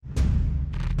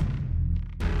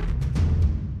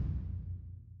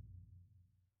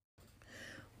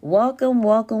Welcome,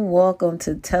 welcome, welcome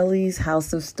to Telly's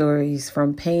House of Stories,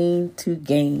 from pain to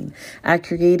gain. I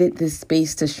created this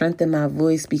space to strengthen my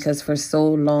voice because for so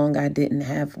long I didn't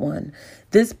have one.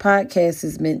 This podcast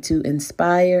is meant to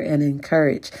inspire and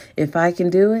encourage. If I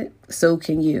can do it, so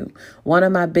can you. One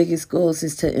of my biggest goals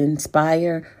is to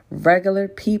inspire regular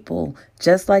people,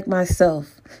 just like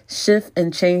myself, shift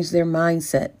and change their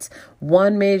mindsets.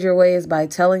 One major way is by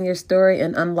telling your story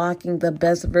and unlocking the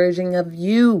best version of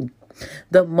you.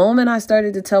 The moment I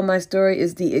started to tell my story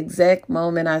is the exact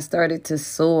moment I started to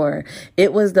soar.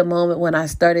 It was the moment when I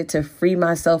started to free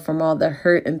myself from all the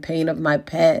hurt and pain of my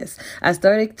past. I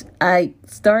started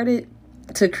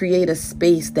to create a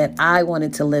space that I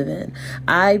wanted to live in.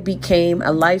 I became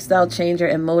a lifestyle changer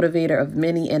and motivator of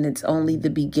many, and it's only the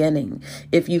beginning.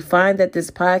 If you find that this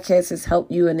podcast has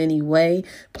helped you in any way,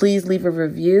 please leave a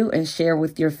review and share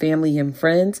with your family and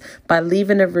friends. By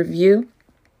leaving a review,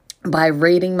 by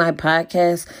rating my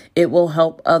podcast, it will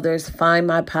help others find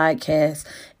my podcast.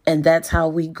 And that's how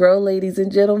we grow, ladies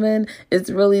and gentlemen.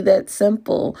 It's really that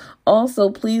simple.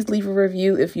 Also, please leave a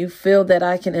review if you feel that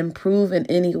I can improve in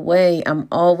any way. I'm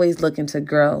always looking to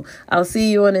grow. I'll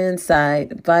see you on the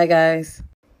inside. Bye, guys.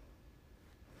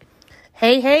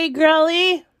 Hey,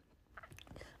 girlie.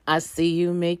 I see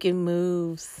you making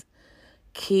moves.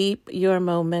 Keep your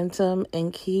momentum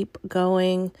and keep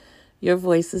going. Your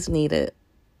voice is needed.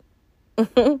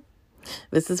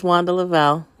 This is Wanda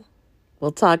Lavelle.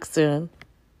 We'll talk soon.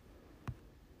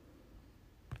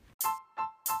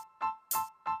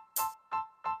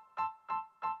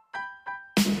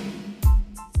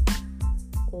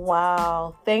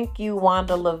 Wow. Thank you,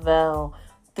 Wanda Lavelle.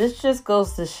 This just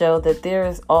goes to show that there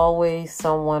is always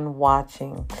someone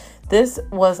watching. This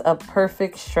was a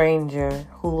perfect stranger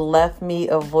who left me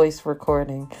a voice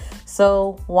recording.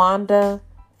 So, Wanda,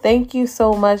 thank you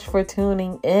so much for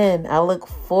tuning in. I look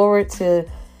forward to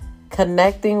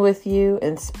connecting with you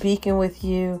and speaking with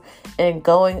you and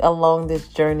going along this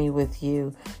journey with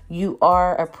you. You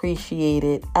are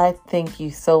appreciated. I thank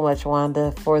you so much,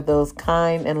 Wanda, for those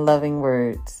kind and loving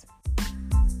words.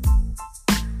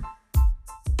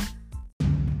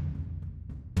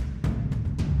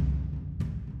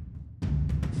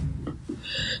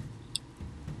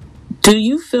 Do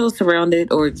you feel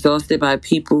surrounded or exhausted by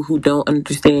people who don't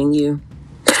understand you?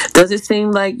 Does it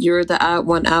seem like you're the odd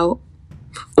one out,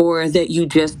 or that you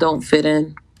just don't fit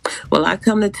in? Well, I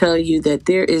come to tell you that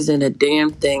there isn't a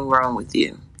damn thing wrong with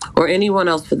you, or anyone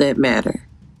else for that matter.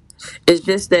 It's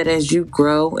just that as you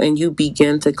grow and you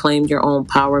begin to claim your own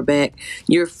power back,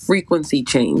 your frequency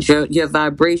change, your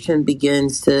vibration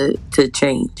begins to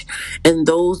change, and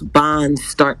those bonds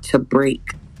start to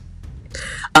break.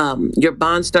 Your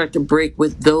bonds start to break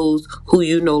with those who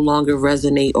you no longer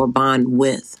resonate or bond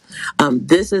with.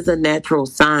 This is a natural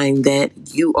sign that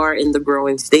you are in the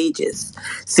growing stages.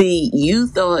 See, you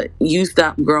thought you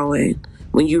stopped growing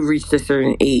when you reached a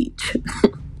certain age.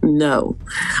 No.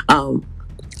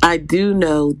 I do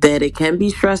know that it can be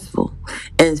stressful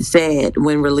and sad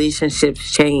when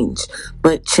relationships change,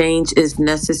 but change is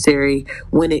necessary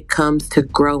when it comes to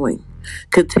growing.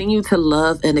 Continue to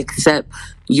love and accept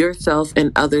yourself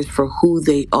and others for who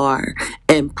they are,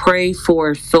 and pray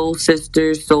for soul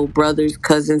sisters, soul brothers,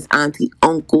 cousins, auntie,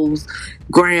 uncles,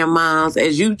 grandmas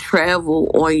as you travel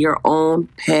on your own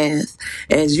path.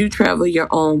 As you travel your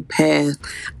own path,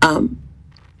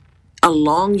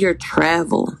 along your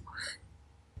travel,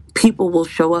 people will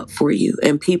show up for you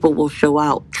and people will show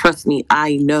out. Trust me,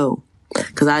 I know.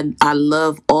 Because I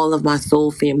love all of my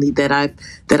soul family that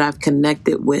I've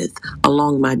connected with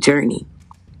along my journey.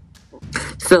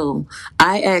 So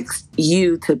I ask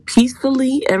you to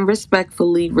peacefully and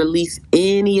respectfully release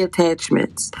any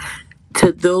attachments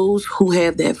to those who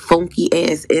have that funky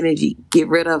ass energy. Get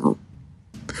rid of them.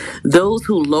 Those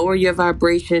who lower your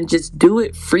vibration, just do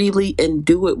it freely and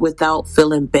do it without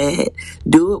feeling bad.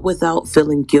 Do it without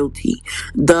feeling guilty.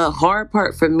 The hard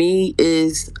part for me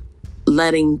is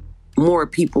letting more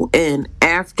people in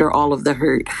after all of the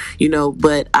hurt,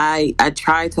 but I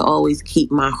try to always keep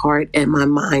my heart and my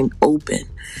mind open.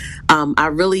 I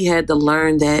really had to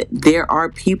learn that there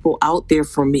are people out there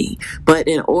for me, but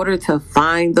in order to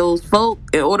find those folk,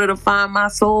 in order to find my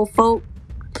soul folk,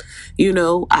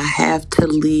 I have to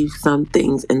leave some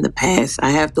things in the past.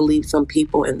 I have to leave some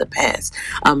people in the past.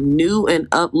 New and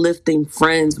uplifting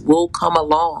friends will come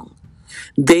along.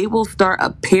 They will start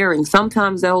appearing.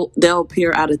 Sometimes they'll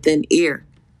appear out of thin air.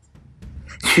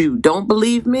 You don't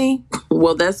believe me?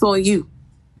 Well, that's on you.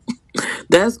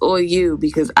 That's on you,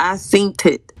 because I seen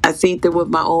it. I seen it with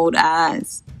my own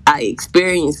eyes. I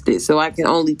experienced it, so I can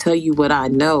only tell you what I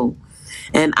know.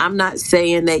 And I'm not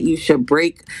saying that you should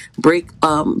break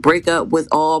up with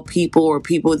all people, or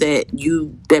people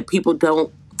that people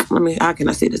don't. Let me, how can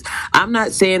I say this? I'm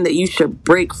not saying that you should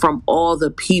break from all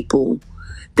the people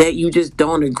that you just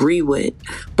don't agree with,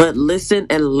 but listen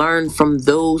and learn from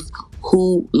those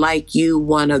who, like you,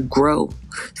 want to grow.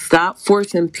 Stop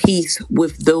forcing peace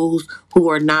with those who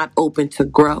are not open to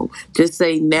grow. Just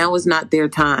say now is not their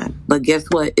time, but guess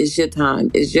what? It's your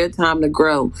time. It's your time to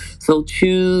grow. So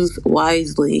choose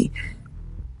wisely.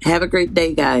 Have a great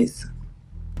day, guys.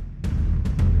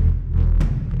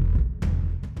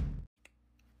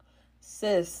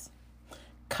 Sis,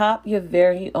 cop your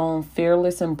very own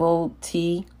Fearless and Bold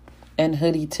tee and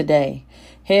hoodie today.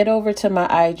 Head over to my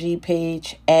IG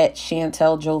page at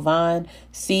Chantel Jovan,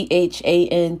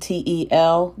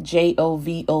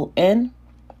 ChantelJovon.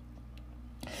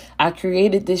 I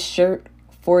created this shirt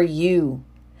for you.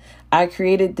 I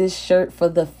created this shirt for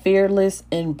the fearless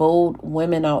and bold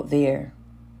women out there.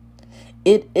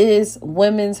 It is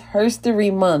Women's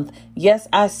Herstory Month. Yes,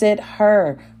 I said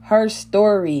her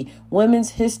story. Women's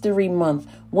History Month.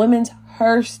 Women's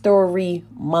Herstory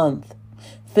Month.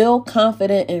 Feel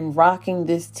confident in rocking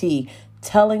this tee,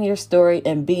 telling your story,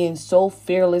 and being so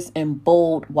fearless and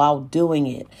bold while doing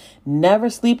it. Never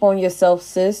sleep on yourself,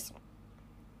 sis.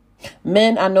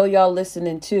 Men, I know y'all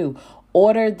listening too.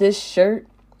 Order this shirt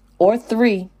or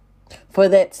 3 for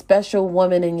that special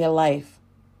woman in your life,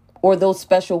 or those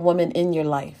special women in your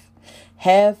life.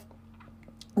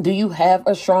 Do you have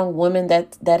a strong woman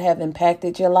that have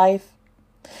impacted your life?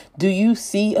 Do you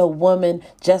see a woman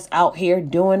just out here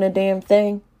doing a damn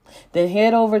thing? Then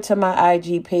head over to my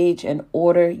IG page and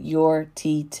order your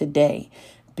tee today.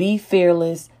 Be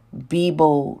fearless, be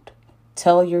bold.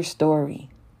 Tell your story.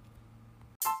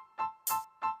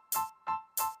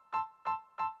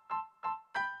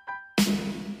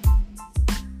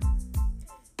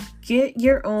 Get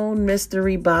your own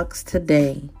mystery box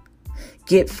today.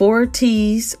 Get 4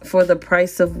 teas for the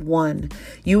price of 1.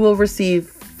 You will receive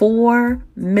 4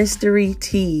 mystery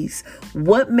teas.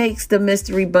 What makes the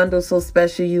mystery bundle so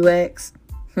special, you ask?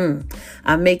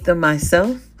 I make them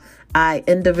myself. I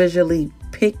individually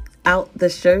pick out the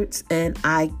shirts and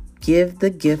I give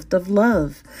the gift of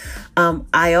love.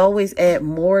 I always add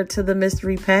more to the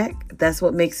mystery pack. That's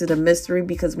what makes it a mystery,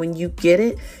 because when you get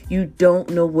it, you don't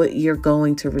know what you're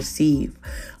going to receive.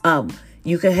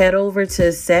 You can head over to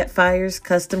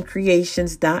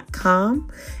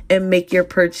SapphiresCustomCreations.com and make your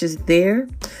purchase there.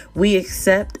 We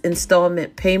accept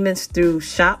installment payments through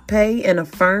ShopPay and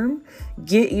Affirm.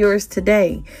 Get yours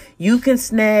today. You can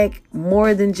snag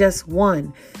more than just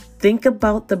one. Think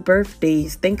about the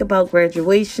birthdays. Think about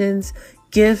graduations,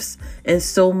 gifts, and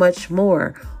so much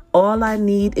more. All I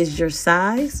need is your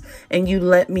size, and you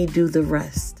let me do the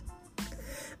rest.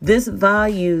 This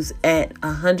values at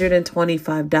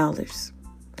 $125.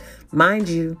 Mind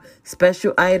you,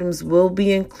 special items will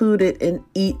be included in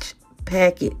each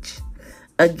package.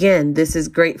 Again, this is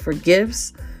great for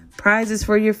gifts, prizes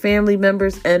for your family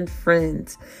members and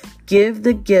friends. Give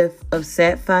the gift of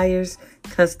Sapphires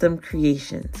Custom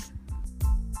Creations.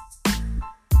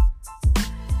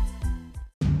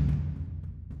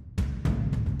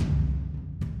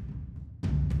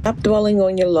 Stop dwelling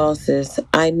on your losses.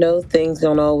 I know things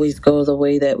don't always go the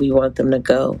way that we want them to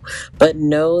go, but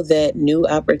know that new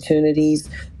opportunities,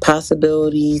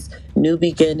 possibilities, new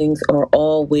beginnings are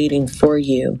all waiting for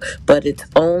you, but it's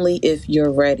only if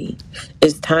you're ready.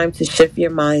 It's time to shift your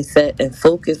mindset and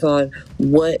focus on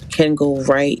what can go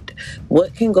right.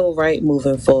 What can go right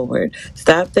moving forward?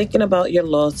 Stop thinking about your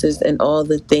losses and all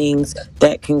the things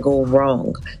that can go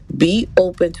wrong. Be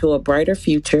open to a brighter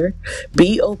future.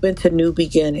 Be open to new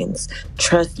beginnings.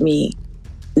 Trust me,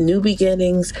 new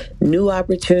beginnings, new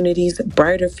opportunities,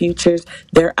 brighter futures,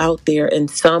 they're out there, and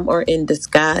some are in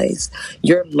disguise.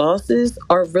 Your losses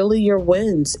are really your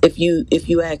wins, if you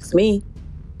ask me.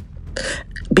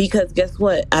 Because guess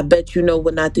what? I bet you know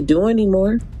what not to do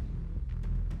anymore.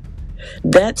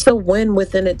 That's a win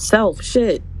within itself.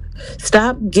 Shit.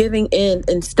 Stop giving in.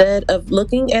 Instead of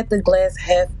looking at the glass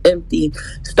half empty,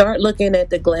 start looking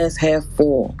at the glass half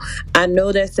full. I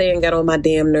know that saying got on my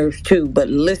damn nerves too, but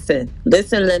listen,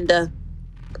 Linda.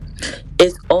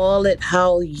 It's all at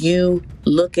how you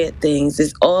look at things.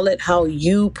 It's all at how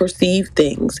you perceive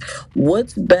things.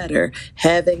 What's better,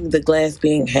 having the glass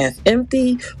being half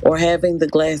empty or having the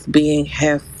glass being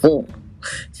half full?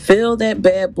 Fill that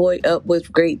bad boy up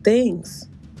with great things.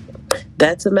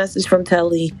 That's a message from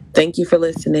Telly. Thank you for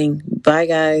listening. Bye,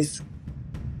 guys.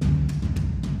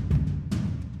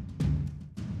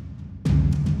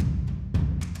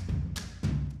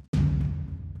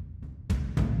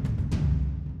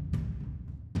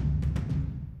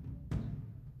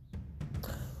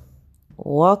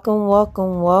 Welcome,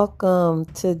 welcome, welcome.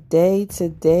 Today,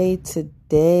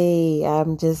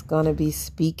 I'm just going to be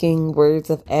speaking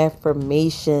words of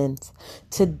affirmations.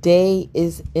 Today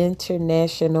is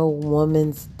International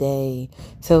Women's Day.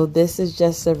 So this is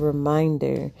just a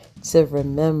reminder to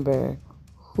remember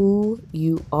who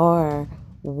you are,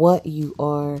 what you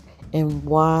are, and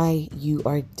why you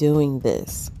are doing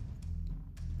this.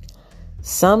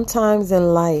 Sometimes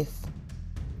in life,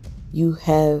 you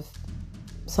have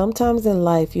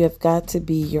got to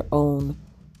be your own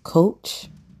coach,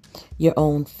 your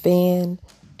own fan,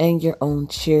 and your own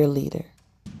cheerleader.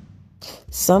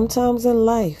 Sometimes in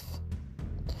life,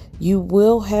 you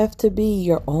will have to be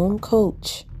your own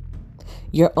coach,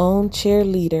 your own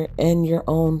cheerleader, and your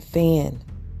own fan.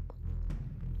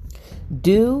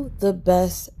 Do the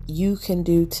best you can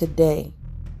do today,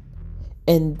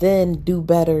 and then do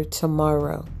better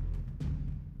tomorrow.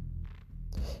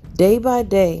 Day by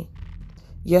day,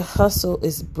 your hustle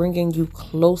is bringing you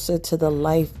closer to the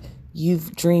life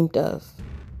you've dreamed of.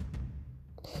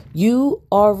 You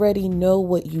already know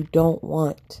what you don't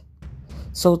want,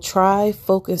 so try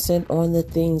focusing on the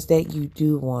things that you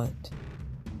do want.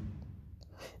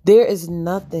 There is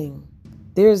nothing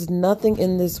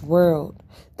in this world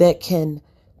that can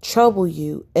trouble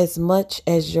you as much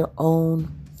as your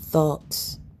own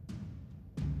thoughts.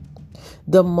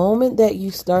 The moment that you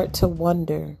start to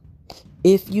wonder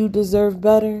if you deserve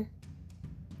better,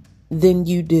 then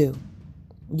you do.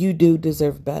 You do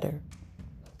deserve better.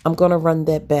 I'm going to run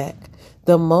that back.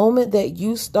 The moment that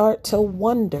you start to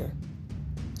wonder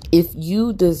if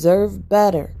you deserve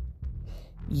better,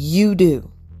 you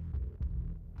do.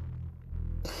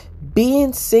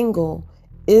 Being single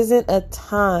isn't a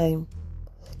time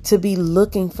to be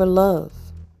looking for love.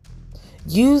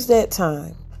 Use that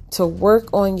time to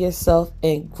work on yourself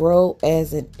and grow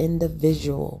as an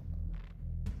individual.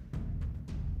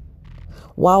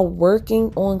 While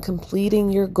working on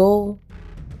completing your goal,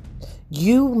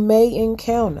 you may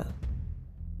encounter,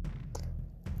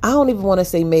 I don't even want to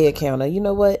say may encounter, you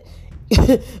know what?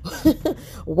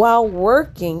 While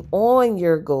working on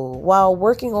your goal, while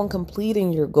working on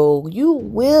completing your goal, you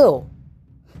will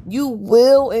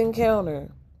encounter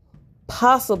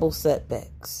possible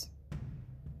setbacks.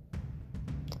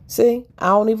 See, I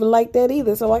don't even like that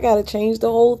either, so I got to change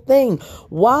the whole thing.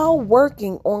 While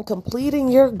working on completing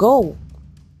your goal,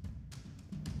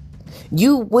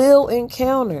 you will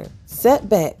encounter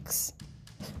setbacks.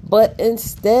 But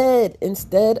instead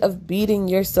of beating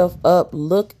yourself up,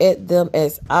 look at them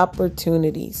as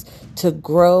opportunities to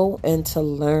grow and to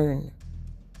learn.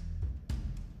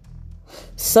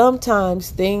 Sometimes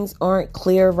things aren't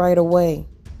clear right away.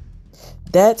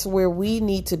 That's where we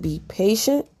need to be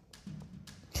patient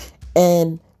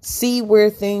and see where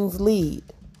things lead.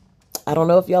 I don't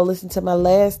know if y'all listened to the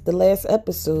last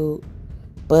episode,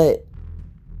 but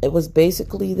it was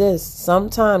basically this.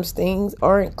 Sometimes things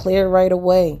aren't clear right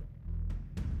away.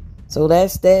 So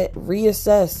that's that.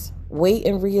 Reassess. Wait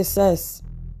and reassess.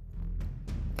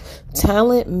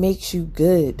 Talent makes you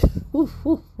good.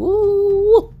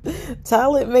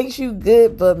 Talent makes you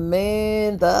good, but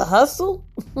man, the hustle,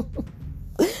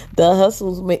 the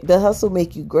hustle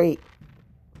make you great.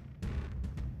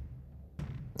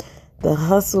 The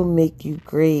hustle make you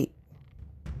great.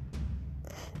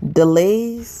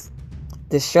 Delays,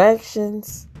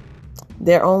 distractions,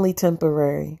 they're only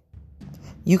temporary.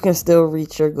 You can still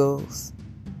reach your goals.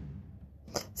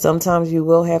 Sometimes you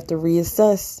will have to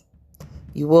reassess.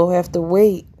 You will have to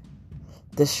wait.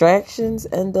 Distractions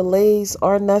and delays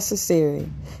are necessary,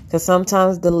 because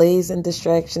sometimes delays and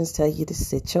distractions tell you to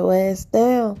sit your ass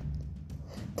down.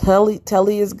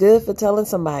 Telly is good for telling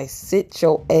somebody, sit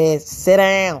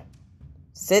down.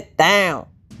 Sit down.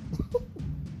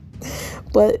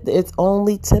 But it's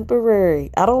only temporary.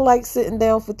 I don't like sitting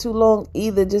down for too long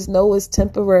either. Just know it's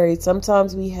temporary.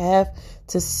 Sometimes we have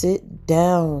to sit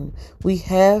down. We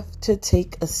have to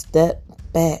take a step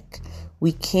back.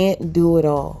 We can't do it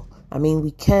all. I mean,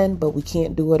 we can, but we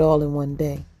can't do it all in one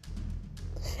day.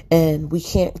 And we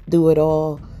can't do it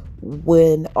all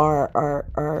when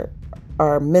our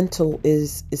mental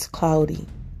is cloudy.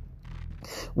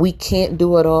 We can't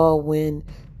do it all when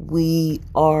we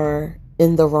are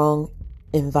in the wrong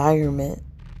environment.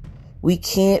 We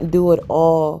can't do it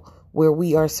all where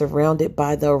we are surrounded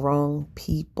by the wrong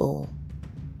people.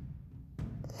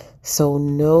 So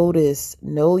know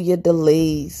your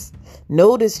delays.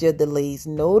 Notice your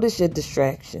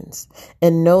distractions,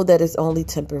 and know that it's only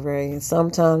temporary. And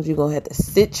sometimes you're going to have to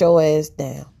sit your ass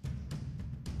down.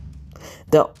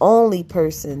 The only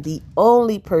person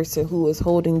who is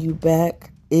holding you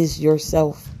back is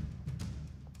yourself.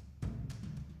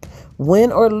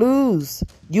 Win or lose,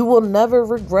 You will never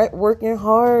regret working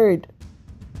hard.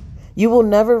 You will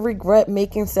never regret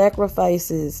making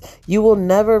sacrifices. You will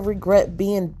never regret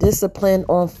being disciplined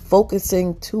on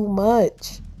focusing too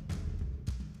much.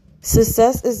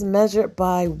 Success is measured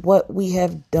by what we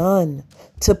have done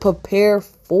to prepare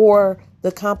for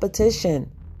the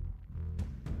competition.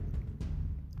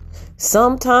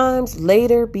 Sometimes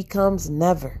later becomes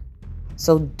never.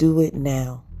 So do it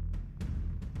now.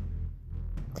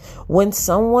 When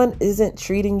someone isn't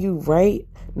treating you right,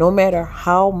 no matter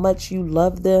how much you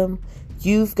love them,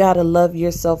 you've got to love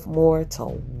yourself more to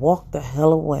walk the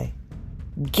hell away.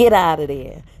 Get out of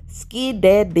there. Skid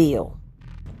that deal.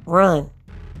 Run.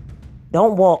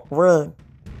 Don't walk, run.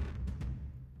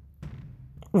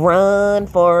 Run,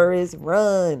 Forrest,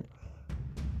 run.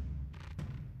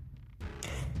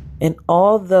 And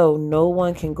although no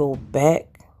one can go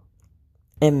back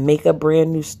and make a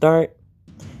brand new start,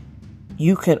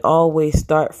 you can always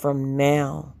start from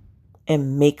now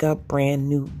and make a brand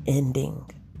new ending.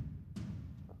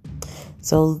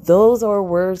 So those are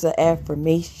words of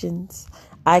affirmations.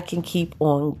 I can keep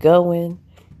on going,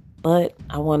 but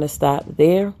I want to stop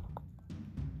there.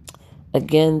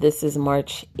 Again, this is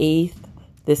March 8th.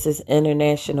 This is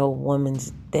International Women's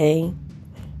Day.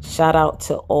 Shout out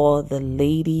to all the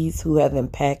ladies who have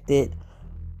impacted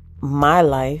my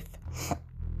life.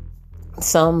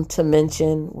 Some to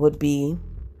mention would be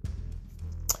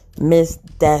Miss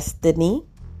Destiny,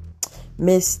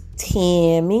 Miss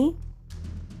Tammy,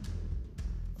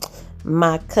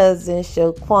 my cousin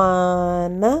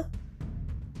Shaquana,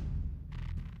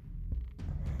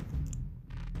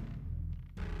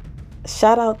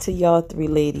 shout out to y'all three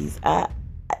ladies.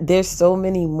 There's so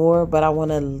many more, but I want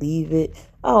to leave it.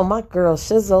 Oh, my girl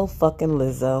Shizzo fucking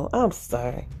Lizzo. I'm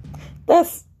sorry.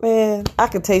 Man, I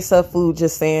can taste her food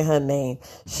just saying her name.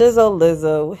 Shizzo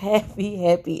Lizzo,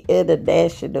 happy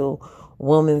International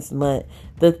Women's Month.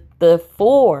 The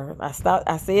four, I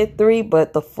said three,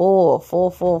 but the four.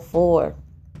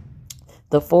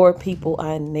 The four people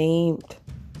I named.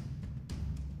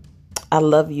 I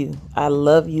love you. I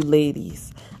love you,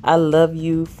 ladies. I love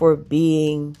you for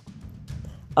being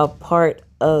a part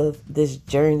of this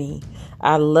journey.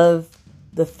 I love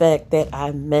the fact that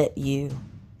I met you.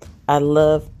 I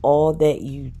love all that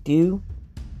you do.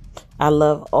 I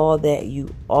love all that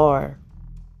you are.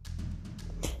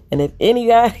 And if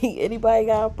anybody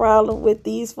got a problem with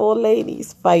these four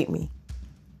ladies, fight me.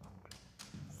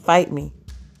 Fight me.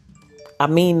 I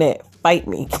mean that. Fight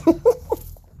me.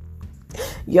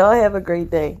 Y'all have a great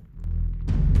day.